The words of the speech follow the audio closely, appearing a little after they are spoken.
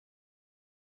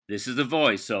This is the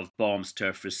voice of Bombs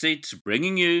Turf Receipts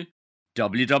bringing you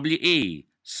WWE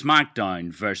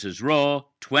Smackdown vs. Raw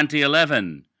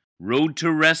 2011 Road to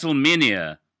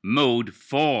Wrestlemania Mode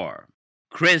 4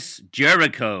 Chris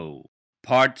Jericho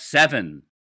Part 7.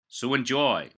 So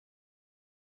enjoy.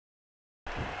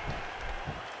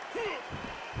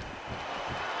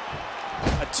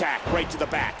 Attack right to the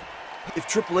back. If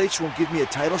Triple H won't give me a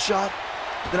title shot,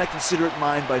 then I consider it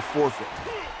mine by forfeit.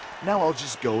 Now I'll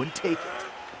just go and take it.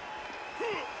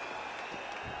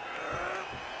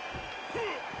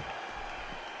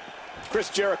 Chris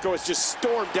Jericho has just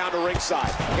stormed down to ringside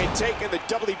and taken the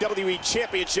WWE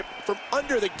Championship from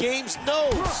under the game's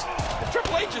nose.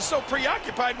 Triple H is so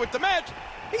preoccupied with the match,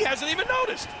 he hasn't even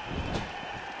noticed.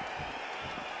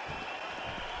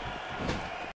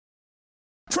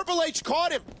 Triple H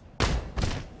caught him.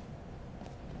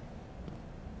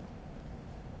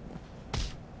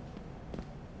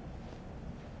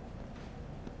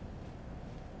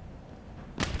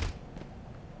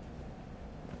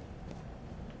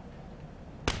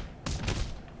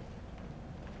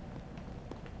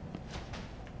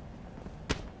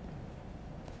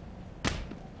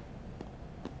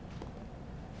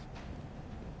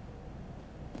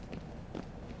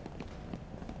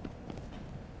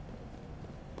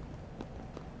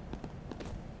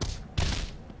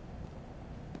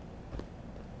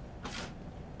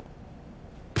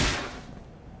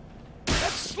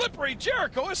 Slippery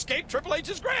Jericho escaped Triple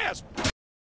H's grasp.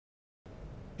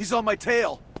 He's on my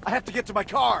tail. I have to get to my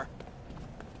car.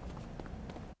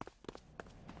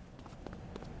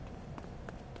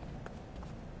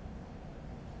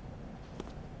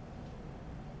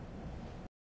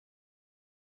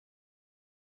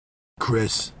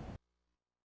 Chris.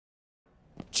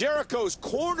 Jericho's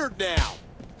cornered now.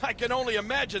 I can only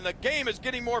imagine the game is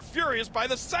getting more furious by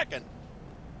the second.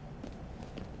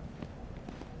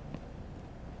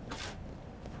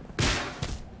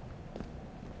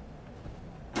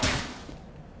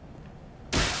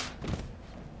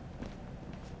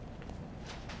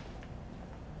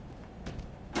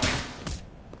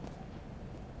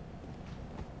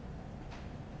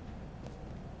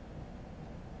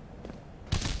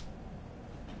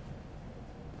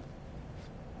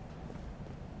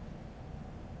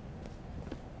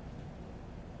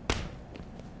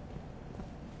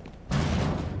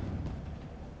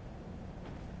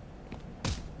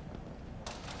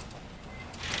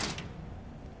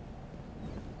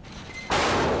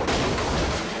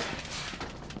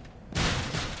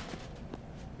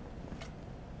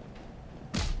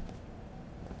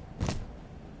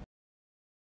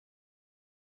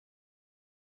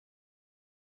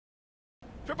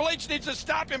 Triple H needs to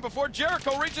stop him before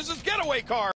Jericho reaches his getaway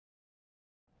car.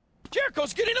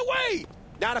 Jericho's getting away!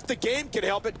 Not if the game can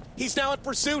help it. He's now in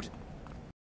pursuit.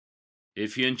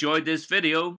 If you enjoyed this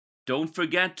video, don't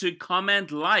forget to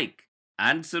comment, like,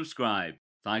 and subscribe.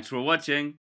 Thanks for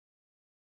watching.